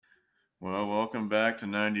Well, welcome back to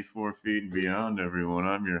 94 Feet and Beyond, everyone.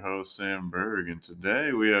 I'm your host, Sam Berg, and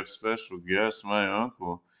today we have special guest, my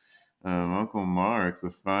uncle, Uncle Mark,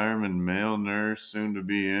 the fireman, male nurse, soon to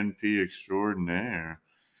be NP extraordinaire.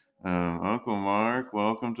 Uncle Mark,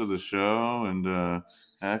 welcome to the show, and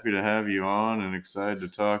happy to have you on and excited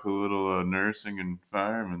to talk a little nursing and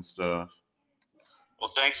fireman stuff.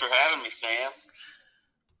 Well, thanks for having me, Sam.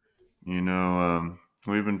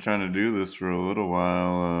 We've been trying to do this for a little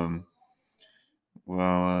while.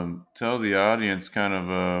 Tell the audience kind of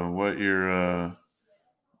what your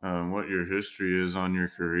history is on your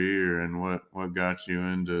career and what got you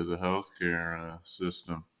into the healthcare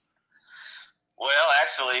system. Well,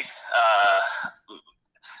 actually,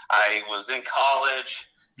 I was in college,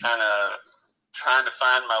 kind of trying to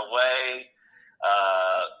find my way.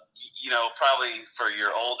 Probably for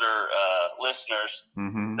your older listeners,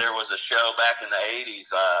 there was a show back in the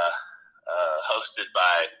 80s hosted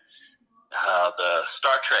by the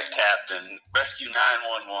Star Trek captain, Rescue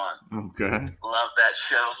 911. Okay. Loved that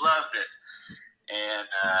show, loved it. And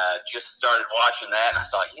just started watching that, and I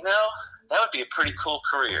thought, that would be a pretty cool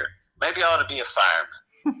career. Maybe I ought to be a fireman.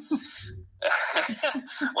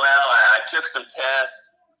 Well, I took some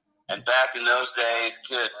tests, and back in those days,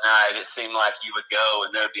 good night, it seemed like you would go,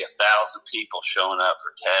 and there would be 1,000 people showing up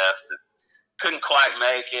for tests, and couldn't quite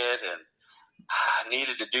make it, and I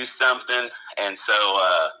needed to do something, and so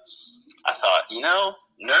I thought,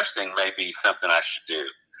 nursing may be something I should do.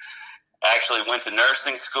 I actually went to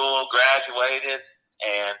nursing school, graduated,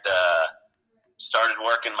 and started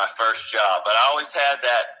working my first job. But I always had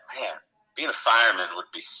that, being a fireman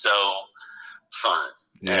would be so fun.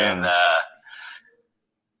 Yeah. And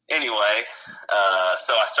anyway,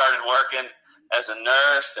 so I started working as a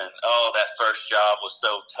nurse, and that first job was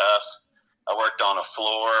so tough. I worked on a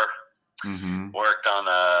floor, worked on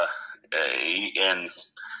and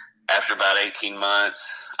after about 18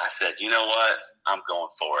 months, I said, you know what? I'm going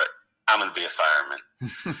for it. I'm going to be a fireman.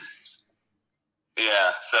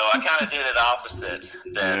 Yeah, so I kind of did it opposite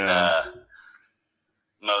than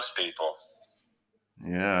most people.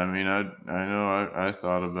 Yeah, I mean, I know I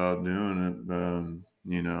thought about doing it,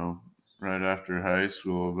 right after high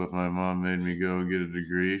school, but my mom made me go get a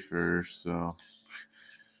degree first, so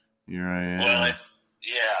here I am. Well,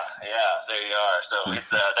 there you are. So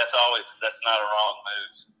it's that's not a wrong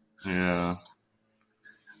move. Yeah.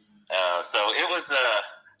 So it was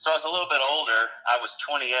so I was a little bit older. I was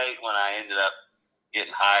 28 when I ended up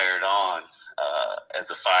getting hired on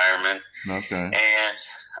as a fireman. Okay. And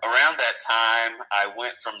around that time, I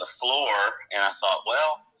went from the floor, and I thought,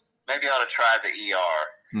 well, maybe I ought to try the ER.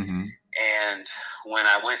 And when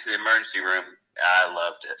I went to the emergency room, I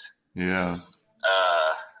loved it. Yeah.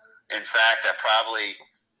 In fact,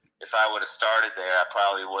 if I would have started there, I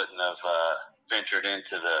probably wouldn't have ventured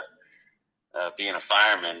into the being a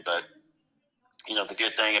fireman. But the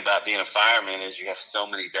good thing about being a fireman is you have so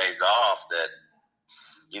many days off that,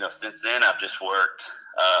 since then I've just worked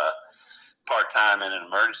part-time in an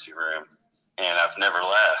emergency room, and I've never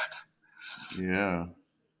left. Yeah.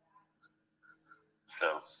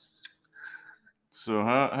 So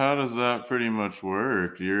how does that pretty much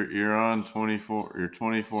work? You're on 24. You're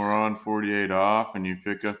 24 on, 48 off, and you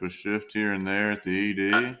pick up a shift here and there at the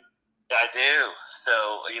ED. I do. So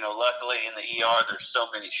luckily in the ER there's so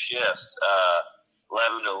many shifts.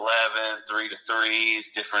 11 to 11, 3 to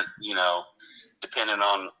 3s, different, depending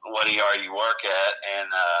on what ER you work at.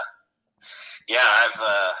 And,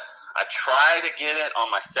 I try to get it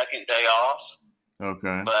on my second day off.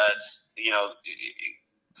 Okay. But,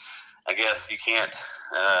 I guess you can't,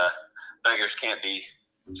 beggars can't be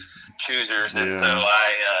choosers. And so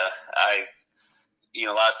I a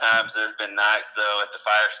lot of times there's been nights, though, at the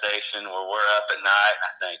fire station where we're up at night, and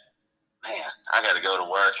I think, man, I got to go to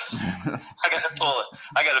work. I got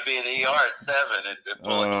to be in the ER at 7 and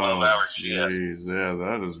pull a 12-hour shift. Geez, yeah,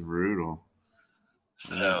 that is brutal.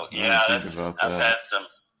 So I've had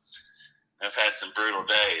some brutal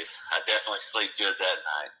days. I definitely sleep good that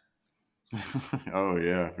night. Oh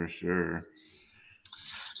yeah, for sure.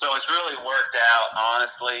 So it's really worked out.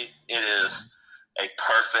 Honestly, it is a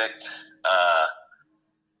perfect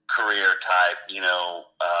career type.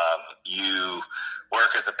 You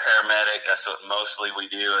work as a paramedic. That's what mostly we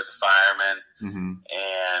do as a fireman.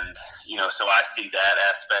 And, so I see that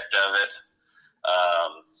aspect of it.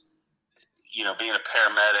 Being a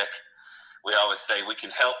paramedic, we always say we can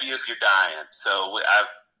help you if you're dying. So I've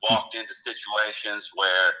walked into situations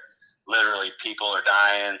where literally people are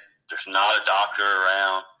dying. There's not a doctor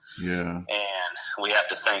around. Yeah. And we have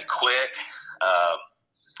to think quick,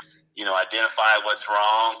 identify what's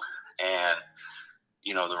wrong, and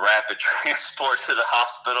the rapid transport to the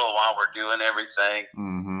hospital while we're doing everything.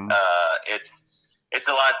 Mm-hmm. It's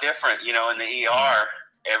a lot different, in the ER.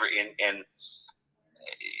 And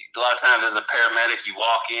a lot of times as a paramedic, you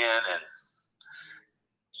walk in and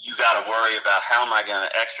you got to worry about how am I going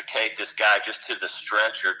to extricate this guy just to the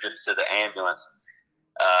stretcher, just to the ambulance.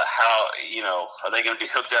 How, are they going to be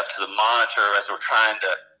hooked up to the monitor as we're trying to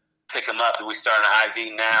pick them up? Do we start an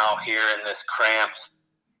IV now here in this cramped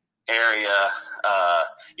area?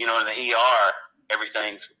 In the ER,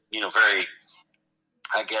 everything's, very,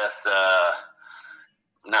 I guess,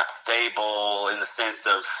 not stable in the sense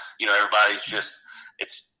of, everybody's just,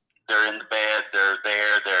 they're in the bed, they're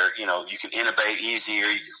there, you can intubate easier,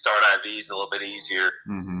 you can start IVs a little bit easier.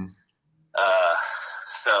 Mm-hmm.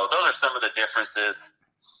 So those are some of the differences.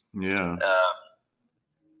 Yeah.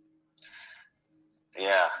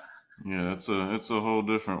 Yeah. Yeah, it's a whole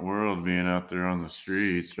different world being out there on the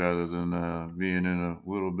streets rather than being in a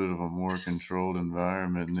little bit of a more controlled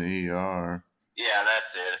environment in the ER. Yeah,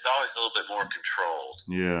 that's it. It's always a little bit more controlled.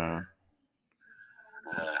 Yeah.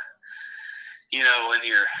 When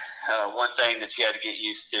you're one thing that you had to get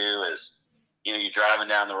used to is, you're driving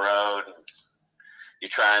down the road and you're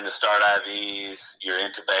trying to start IVs, you're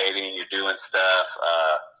intubating, you're doing stuff.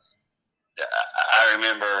 I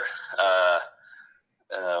remember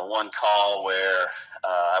one call where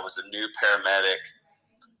I was a new paramedic.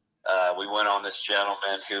 We went on this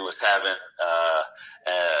gentleman who was having,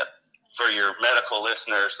 for your medical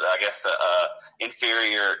listeners, I guess,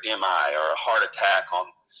 inferior MI or a heart attack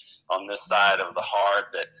on this side of the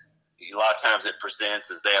heart that a lot of times it presents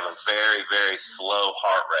as they have a very, very slow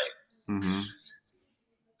heart rate. Mm-hmm.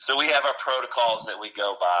 So we have our protocols that we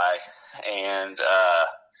go by, and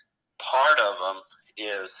part of them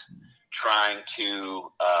is trying to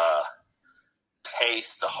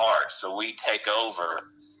pace the heart. So we take over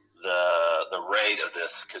the rate of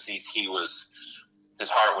this because his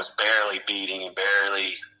heart was barely beating and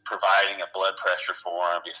barely providing a blood pressure for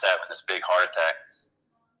him. He was having this big heart attack.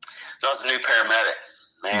 So I was a new paramedic.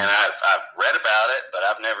 Man, I've read about it, but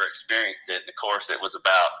I've never experienced it. And of course, it was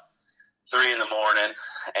about 3 a.m,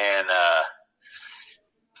 and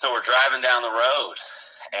so we're driving down the road,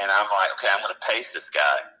 and I'm like, okay, I'm going to pace this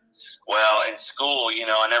guy. Well, in school,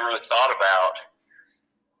 I never really thought about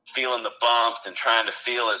feeling the bumps and trying to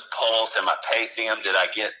feel his pulse. Am I pacing him? Did I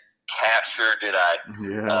get captured? Did I?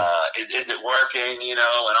 Yeah. Is it working? And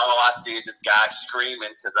all I see is this guy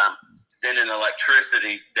screaming because I'm sending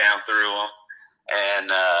electricity down through him,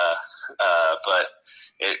 and but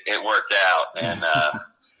it worked out, and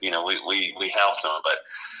we helped him. But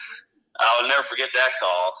I'll never forget that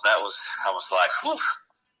call. I was like, whew,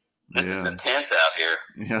 this is intense out here.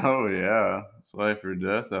 Oh yeah, it's life or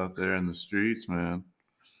death out there in the streets, man.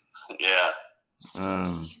 Yeah.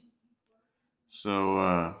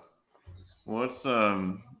 So what's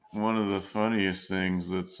one of the funniest things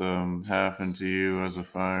that's happened to you as a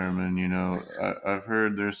fireman? I've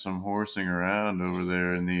heard there's some horsing around over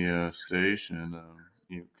there in the station.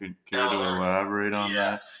 You could care to elaborate on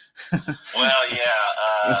that? Well,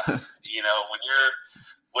 yeah. When you're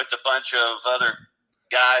with a bunch of other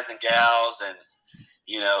guys and gals, and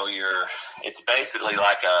it's basically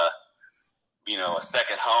like a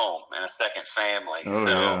second home and a second family.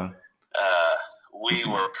 We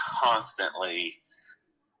were constantly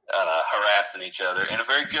harassing each other in a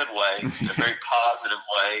very good way, in a very positive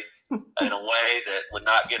way, in a way that would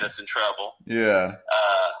not get us in trouble. Yeah.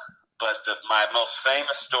 But my most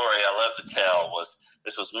famous story I love to tell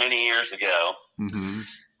this was many years ago. Mm-hmm.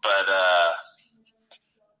 But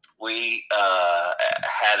we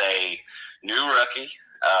had a new rookie,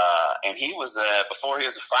 and he was before he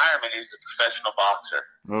was a fireman, he was a professional boxer.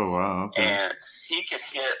 Oh wow! Okay. And he could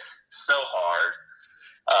hit so hard.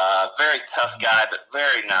 Very tough guy, but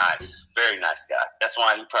very nice guy. That's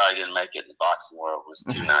why he probably didn't make it in the boxing world. Was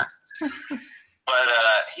too nice. But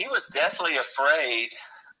he was deathly afraid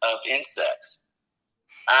of insects.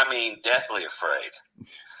 I mean, deathly afraid.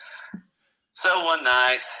 So one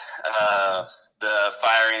night, the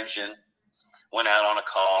fire engine went out on a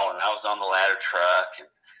call, and I was on the ladder truck,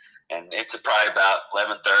 and it's probably about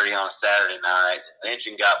 11:30 on a Saturday night. The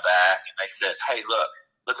engine got back, and they said, "Hey,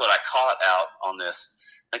 look what I caught out on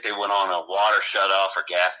this." I think they went on a water shut-off or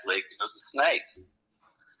gas leak. It was a snake.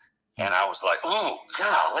 And I was like, "Oh,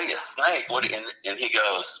 golly, a snake." And he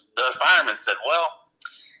goes, the fireman said, "Well,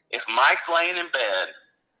 if Mike's laying in bed,"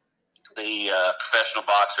 the professional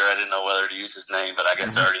boxer, I didn't know whether to use his name, but I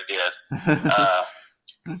guess I already did.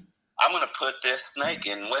 I'm going to put this snake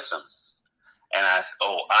in with him. And I said,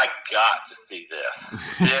 "Oh, I got to see this.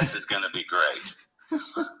 This is going to be great."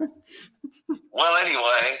 Well,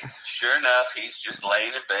 anyway, sure enough, he's just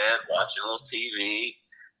laying in bed watching a little TV.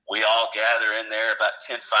 We all gather in there, about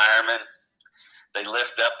 10 firemen. They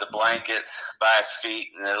lift up the blankets by his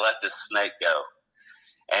feet, and they let this snake go.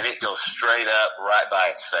 And it goes straight up right by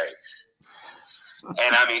his face. And,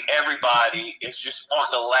 I mean, everybody is just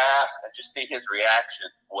wanting to laugh and just see his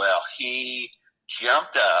reaction. Well, he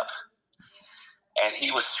jumped up, and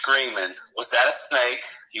he was screaming. Was that a snake?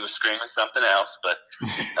 He was screaming something else. But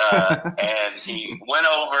and he went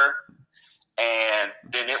over, and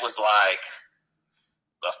then it was like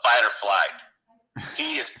a fight or flight.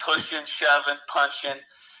 He is pushing, shoving, punching,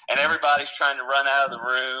 and everybody's trying to run out of the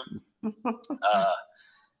room.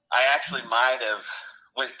 I actually might have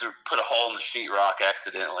put a hole in the sheetrock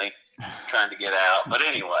accidentally, trying to get out. But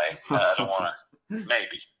anyway, I don't want to.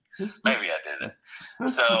 Maybe I did it.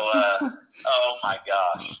 So, oh my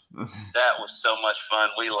gosh, that was so much fun.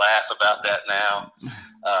 We laugh about that now.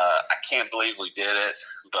 I can't believe we did it,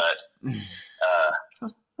 but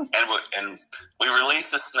and we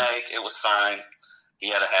released the snake. It was fine. He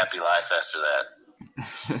had a happy life after that.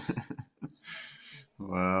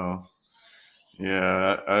 Wow.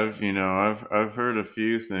 Yeah, I've heard a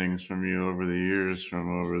few things from you over the years from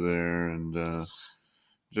over there, and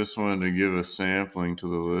just wanted to give a sampling to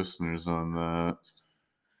the listeners on that.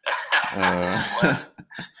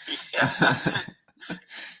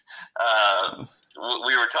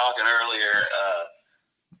 We were talking earlier.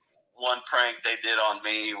 One prank they did on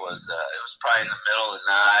me was it was probably in the middle of the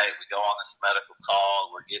night. We go on this medical call.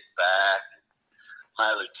 We're getting back.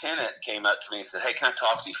 My lieutenant came up to me and said, "Hey, can I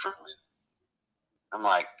talk to you for a minute?" I'm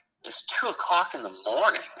like, "It's 2:00 in the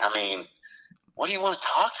morning. I mean, what do you want to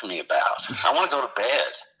talk to me about? I want to go to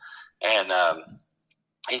bed." And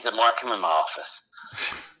he said, "Mark, come in my office."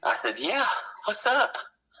 I said, "Yeah, what's up?"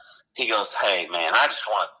 He goes, "Hey,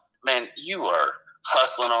 man, you are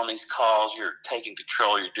hustling on these calls. You're taking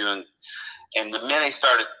control. You're doing." And the minute he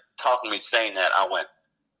started talking to me saying that, I went,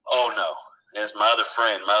 "Oh, no." There's my other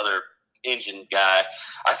friend, my other engine guy.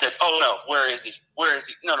 I said, "Oh, no, where is he? Where is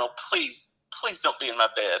he? No, please don't be in my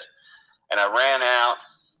bed." And I ran out,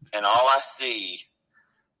 and all I see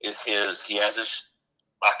is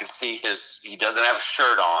I can see he doesn't have a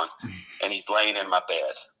shirt on, and he's laying in my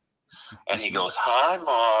bed. And he goes, "Hi,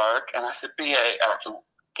 Mark." And I said, I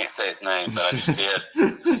can't say his name, but I just did.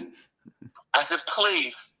 I said,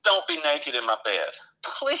 "Please don't be naked in my bed.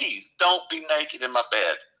 Please don't be naked in my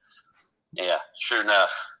bed." Yeah, sure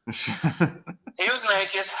enough. He was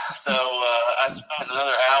naked, so I spent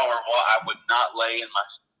another hour while I would not lay in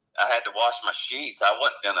I had to wash my sheets. I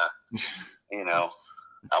wasn't gonna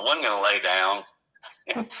lay down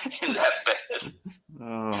in that bed.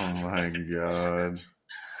 Oh my God.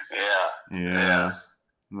 Yeah.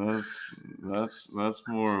 That's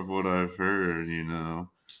more of what I've heard,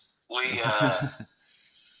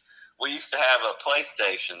 We used to have a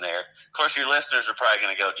PlayStation there. Of course, your listeners are probably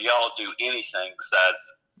going to go, "Do y'all do anything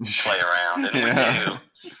besides play around?" And we do.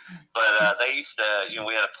 But they used to,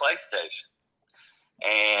 we had a PlayStation.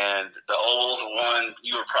 And the old one,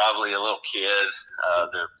 you were probably a little kid.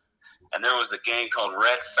 And there was a game called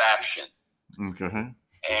Red Faction. Okay.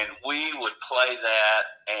 And we would play that,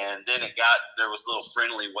 and then there was little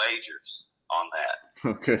friendly wagers on that.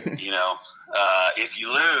 Okay. If you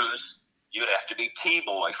lose, you would have to be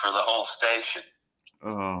T-Boy for the whole station.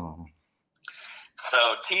 Oh.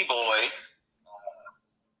 So T-Boy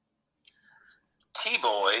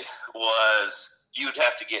was, you'd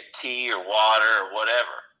have to get tea or water or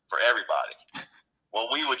whatever for everybody. Well,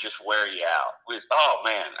 we would just wear you out. We would,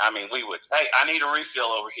 "Hey, I need a refill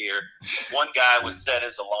over here." One guy would set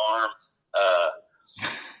his alarm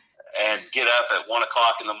and get up at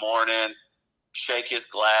 1:00 in the morning, shake his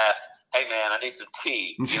glass. "Hey, man, I need some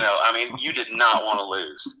tea." You did not want to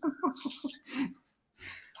lose.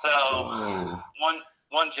 So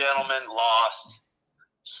one gentleman lost.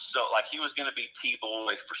 So, he was going to be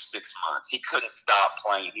T-Boy for 6 months. He couldn't stop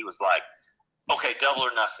playing. He was like, "Okay, double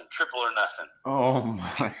or nothing, triple or nothing." Oh,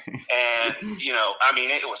 my. And,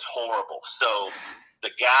 it was horrible. So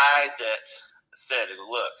the guy that said,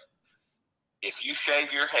 "Look, if you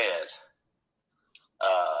shave your head,"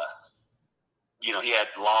 he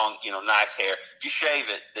had long, nice hair. "If you shave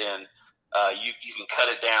it, then you can cut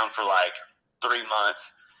it down for 3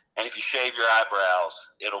 months. And if you shave your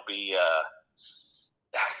eyebrows, it'll be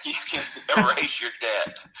you can erase your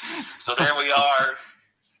debt." So there we are,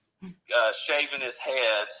 shaving his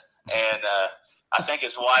head, and I think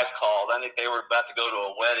his wife called. I think they were about to go to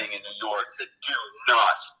a wedding in New York. Said, "Do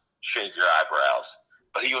not shave your eyebrows,"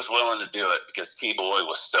 but he was willing to do it because T-Boy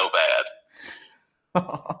was so bad.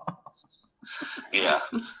 Yeah.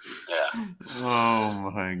 Yeah.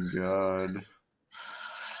 Oh my God.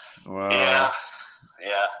 Wow.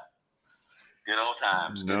 Yeah. Good old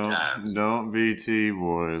times. Good times. Don't be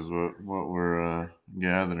T-boys. What we're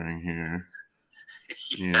gathering here.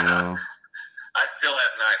 Yeah. You know. I still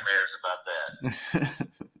have nightmares about that.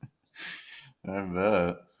 I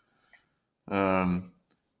bet.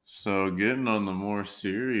 So getting on the more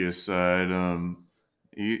serious side,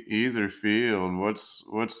 either field,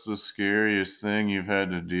 what's the scariest thing you've had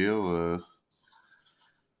to deal with?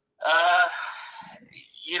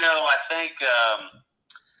 I think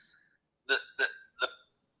the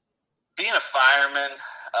being a fireman,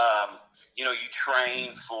 you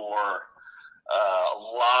train for a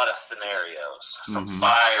lot of scenarios, from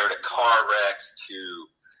fire to car wrecks to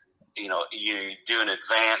you doing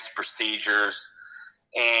advanced procedures,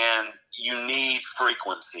 and you need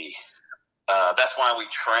frequency. That's why we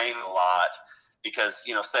train a lot, because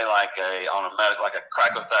say like on a medical, like a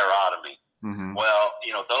cricothyrotomy. Mm-hmm. Well,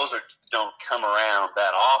 those don't come around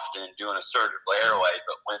that often doing a surgical airway,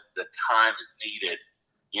 but when the time is needed,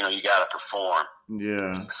 you got to perform.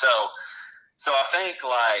 Yeah. So I think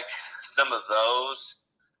like some of those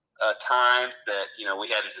times that we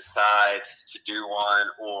had to decide to do one,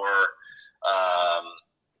 or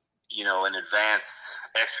an advanced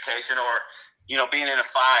extrication, or being in a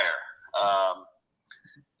fire.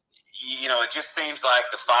 It just seems like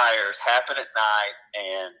the fires happen at night,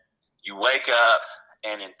 and you wake up,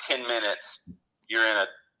 and in 10 minutes you're in a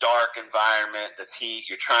dark environment that's heat.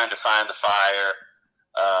 You're trying to find the fire,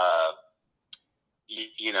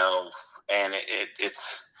 and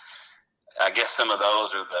it's. I guess some of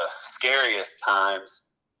those are the scariest times.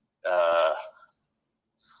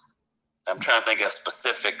 I'm trying to think of a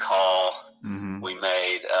specific call we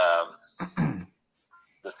made.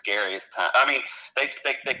 The scariest time. I mean, they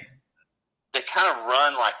kind of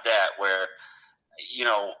run like that, where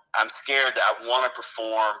I'm scared that I want to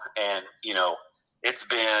perform, and it's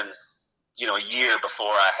been a year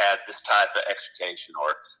before I had this type of extrication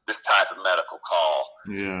or this type of medical call.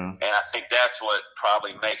 Yeah. And I think that's what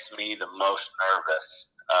probably makes me the most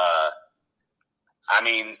nervous. I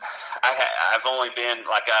mean, I've only been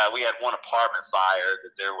like we had one apartment fire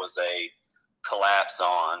that there was a collapse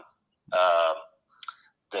on.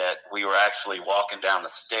 That we were actually walking down the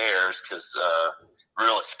stairs because a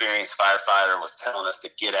real experienced firefighter was telling us to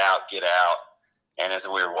get out. And as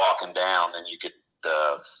we were walking down, then you could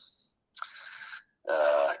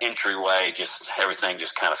entryway, everything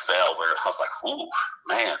just kind of fell. Where I was like, "Ooh,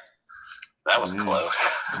 man, that was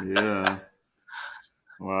close." Yeah.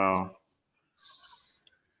 Wow.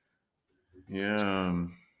 Yeah.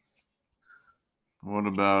 What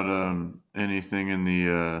about anything in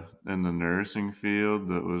the nursing field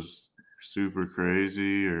that was super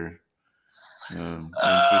crazy or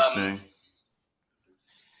interesting?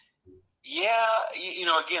 Yeah,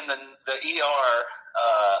 again, the ER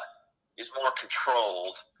is more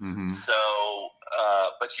controlled. Mm-hmm. So,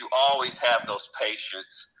 but you always have those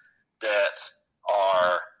patients that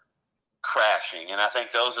are crashing, and I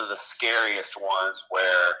think those are the scariest ones,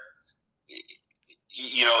 where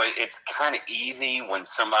it's kind of easy when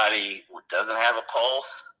somebody doesn't have a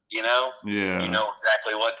pulse. Yeah. You know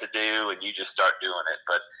exactly what to do, and you just start doing it.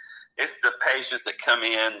 But it's the patients that come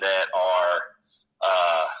in that are,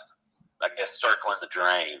 I guess, circling the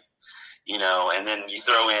drain. And then you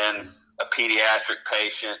throw in a pediatric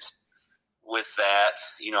patient with that.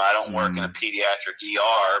 I don't work in a pediatric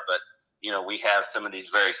ER, but we have some of these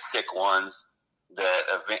very sick ones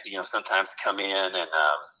that sometimes come in, and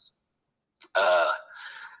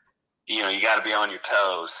you got to be on your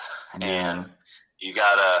toes, and you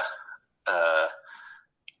got to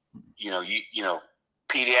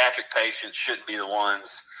pediatric patients shouldn't be the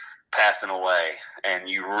ones passing away, and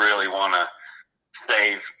you really want to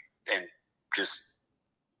save and just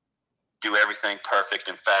do everything perfect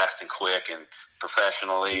and fast and quick and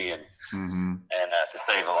professionally, and to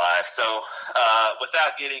save a life. So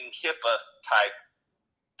without getting HIPAA type,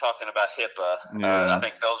 talking about HIPAA, I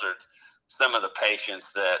think those are some of the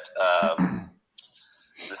patients that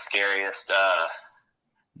the scariest.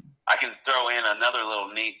 I can throw in another little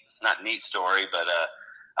not neat story, but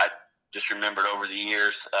I just remembered over the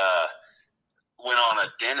years, went on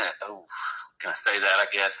a dentist. Oh, can I say that? I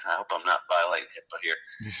guess. I hope I'm not violating HIPAA here.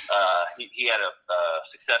 He had a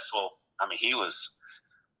successful. I mean, he was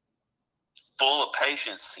full of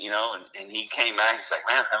patients, and he came back. He's like,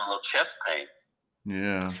 "Man, I'm having a little chest pain."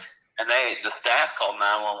 Yeah. And the staff called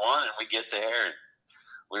 911, and we get there, and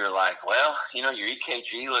we were like, "Well, your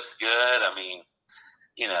EKG looks good. I mean,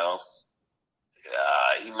 he might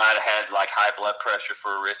have had like high blood pressure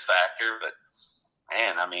for a risk factor, but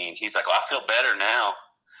man, I mean," he's like, "Well, I feel better now."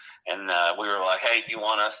 And we were like, hey, do you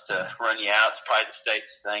want us to run you out? It's probably the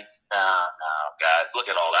safest thing. No, guys, look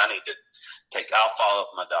at all that. I need to I'll follow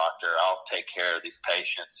up with my doctor. I'll take care of these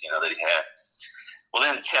patients, that he had. Well,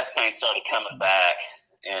 then the chest pain started coming back,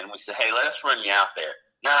 and we said, hey, let us run you out there.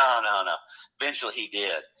 No. Eventually he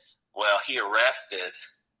did. Well, he arrested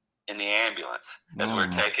in the ambulance as we were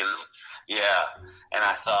taking him. Yeah. And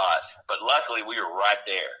I thought, but luckily we were right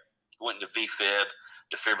there. Went into VFib,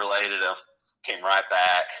 defibrillated him, came right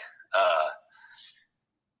back.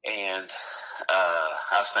 And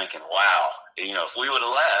I was thinking, wow, if we would have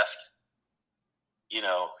left, he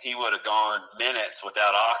would have gone minutes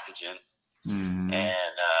without oxygen. Mm-hmm.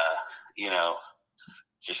 And,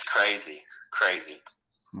 just crazy.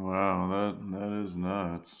 Wow, that is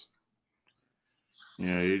nuts.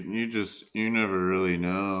 Yeah, you never really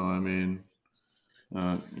know. I mean,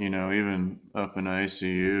 even up in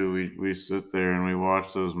ICU, we sit there and we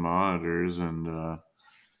watch those monitors, and I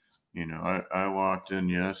walked in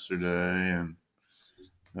yesterday,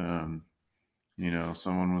 and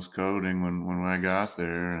someone was coding when I got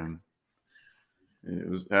there, and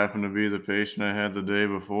it happened to be the patient I had the day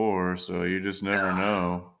before, so you just never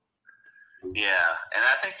know. Yeah, and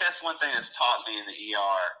I think that's one thing that's taught me in the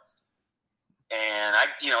ER. And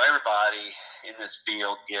everybody in this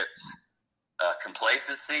field gets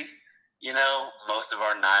complacency. Most of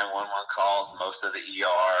our 911 calls, most of the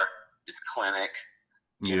ER is clinic.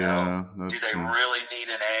 Do they really need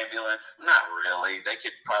an ambulance? Not really. They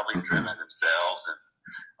could probably drive it themselves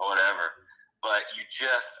or whatever. But you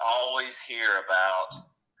just always hear about,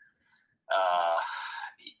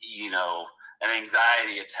 an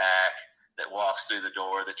anxiety attack that walks through the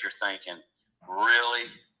door that you're thinking, really?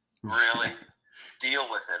 Deal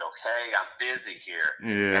with it, okay? I'm busy here.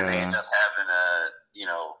 Yeah. And they end up having a,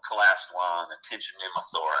 collapsed lung, a tension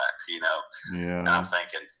pneumothorax, Yeah. And I'm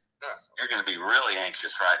thinking, you're going to be really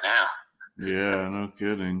anxious right now. Yeah, no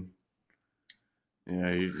kidding.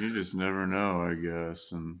 Yeah, you just never know, I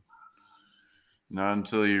guess. And not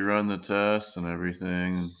until you run the tests and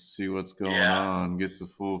everything and see what's going on, get the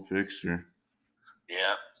full picture.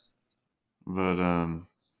 Yeah. But,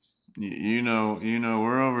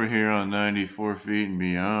 we're over here on 94 Feet and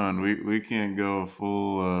Beyond. We can't go a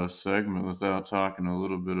full segment without talking a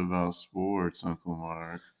little bit about sports, Uncle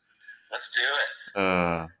Mark. Let's do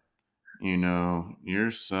it.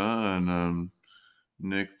 Your son,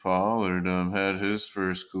 Nick Pollard, had his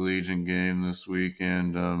first collegiate game this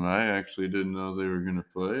weekend. I actually didn't know they were going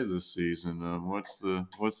to play this season. What's the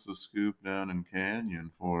scoop down in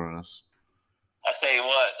Canyon for us? I tell you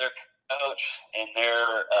what, their coach and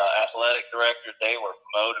their athletic director, they were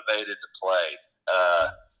motivated to play.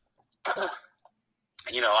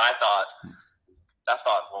 I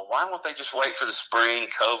thought, well, why won't they just wait for the spring?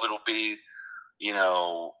 COVID will be,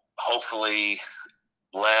 hopefully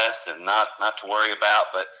less and not to worry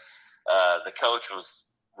about. But the coach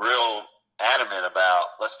was real adamant about,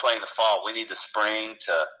 let's play in the fall. We need the spring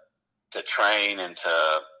to train and to,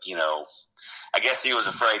 I guess he was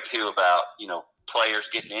afraid too about, players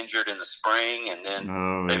getting injured in the spring, and then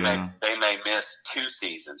they may miss 2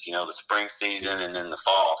 seasons, the spring season and then the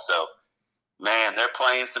fall. So, man, they're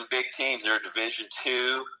playing some big teams. They're Division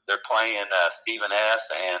II. They're playing Stephen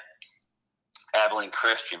F. and Abilene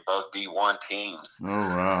Christian, both D1 teams. Oh,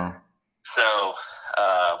 wow. So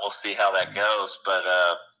we'll see how that goes. But,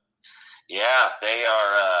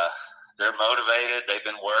 they're motivated. They've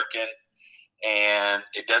been working, and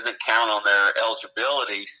it doesn't count on their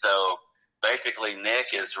eligibility. So basically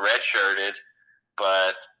Nick is redshirted,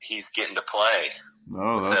 but he's getting to play.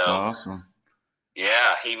 Oh, that's awesome.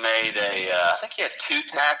 Yeah, he made I think he had 2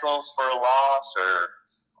 tackles for a loss, or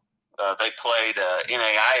they played an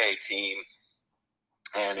NAIA team.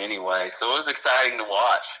 And anyway, so it was exciting to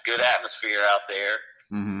watch. Good atmosphere out there.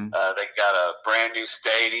 Mm-hmm. They got a brand new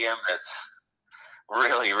stadium that's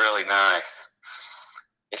really, really nice.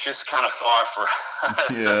 It's just kind of far for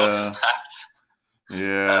us. Yeah.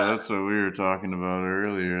 Yeah, that's what we were talking about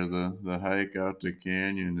earlier. The hike out to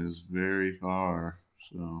Canyon is very far.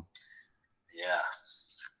 So. Yeah.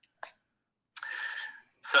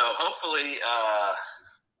 So hopefully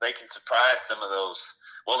they can surprise some of those.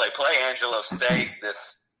 Well, they play Angelo State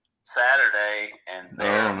this Saturday, and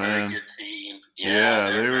they're a very good team. Yeah,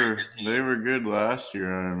 they were good last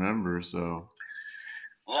year, I remember. So.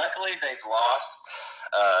 Luckily, they've lost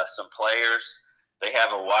some players. They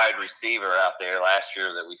have a wide receiver out there last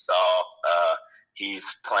year that we saw.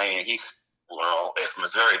 He's playing. If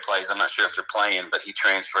Missouri plays, I'm not sure if they're playing, but he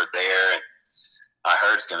transferred there, and I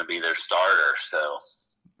heard it's going to be their starter. So,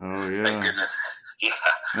 oh yeah, thank goodness.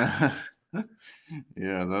 Yeah.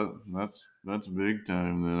 Yeah, that's big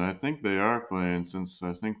time. Then I think they are playing since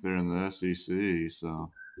I think they're in the SEC. So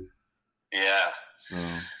Yeah. so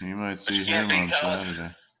you might But you see can't him beat on college.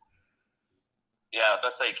 Saturday. Yeah,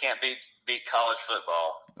 let's say you can't beat college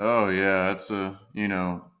football. Oh yeah, it's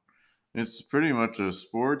it's pretty much a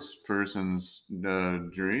sports person's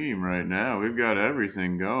dream right now. We've got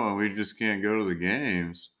everything going. We just can't go to the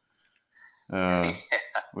games.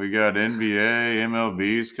 We got NBA,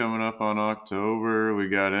 MLB's coming up on October. We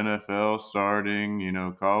got NFL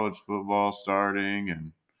starting, college football starting,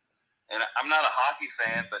 and I'm not a hockey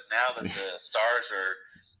fan, but now that the Stars are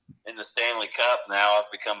in the Stanley Cup, now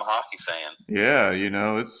I've become a hockey fan. yeah,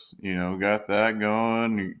 it's got that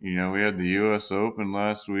going. We had the U.S. Open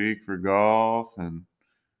last week for golf, and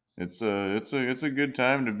it's a good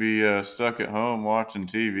time to be stuck at home watching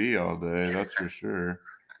TV all day. That's for sure.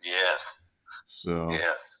 Yes. So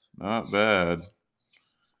yes, not bad.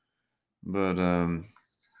 But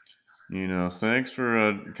thanks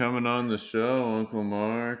for coming on the show, Uncle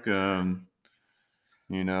Mark.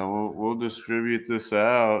 We'll distribute this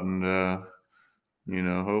out, and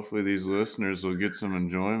hopefully these listeners will get some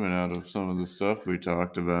enjoyment out of some of the stuff we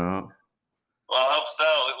talked about. Well, I hope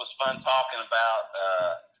so. It was fun talking about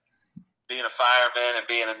being a fireman and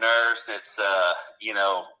being a nurse. It's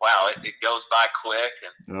wow, it goes by quick,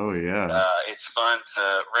 and oh yeah, it's fun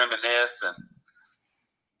to reminisce and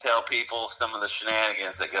tell people some of the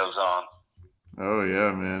shenanigans that goes on. Oh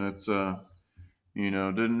yeah, man. It's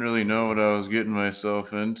didn't really know what I was getting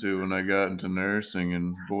myself into when I got into nursing,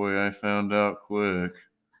 and boy, I found out quick.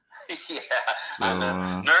 Yeah, so, I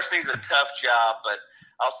know. Nursing's a tough job, but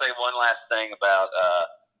I'll say one last thing about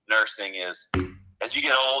nursing is as you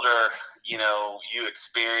get older, you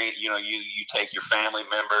experience, you take your family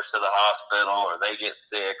members to the hospital, or they get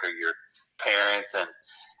sick, or your parents, and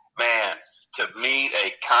man, to meet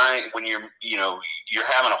when you're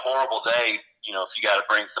having a horrible day, if you got to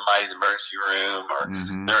bring somebody to the emergency room, or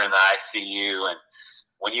they're in the ICU, and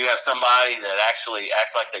when you have somebody that actually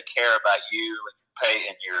acts like they care about you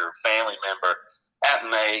and your family member, that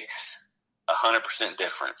makes 100%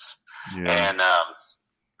 difference. Yeah. And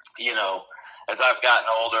as I've gotten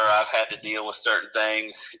older, I've had to deal with certain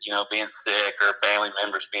things, being sick or family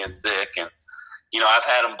members being sick. And, I've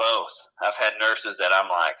had them both. I've had nurses that I'm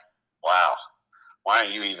like, wow, why are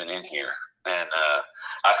you even in here? And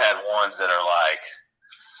I've had ones that are like,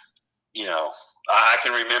 I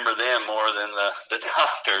can remember them more than the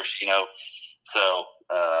doctors, So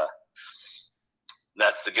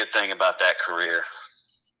that's the good thing about that career.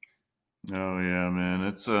 Oh, yeah, man.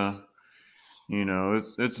 It's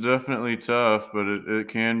it's definitely tough, but it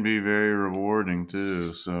can be very rewarding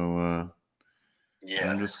too. So yes.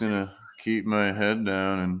 I'm just gonna keep my head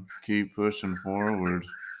down and keep pushing forward.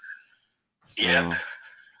 So yep.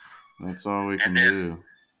 That's all we can do.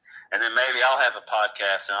 And then maybe I'll have a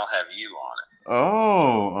podcast and I'll have you on it.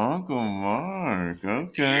 Oh, Uncle Mark.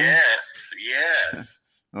 Okay. Yes.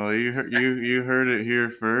 Well, you heard it here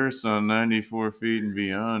first on 94 Feet and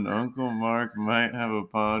Beyond. Uncle Mark might have a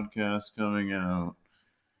podcast coming out.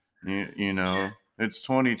 It's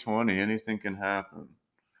 2020. Anything can happen.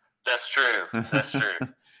 That's true.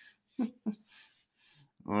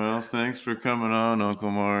 Well, thanks for coming on,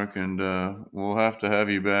 Uncle Mark, and we'll have to have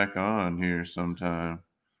you back on here sometime.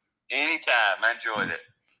 Anytime. I enjoyed it.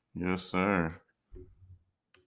 Yes, sir.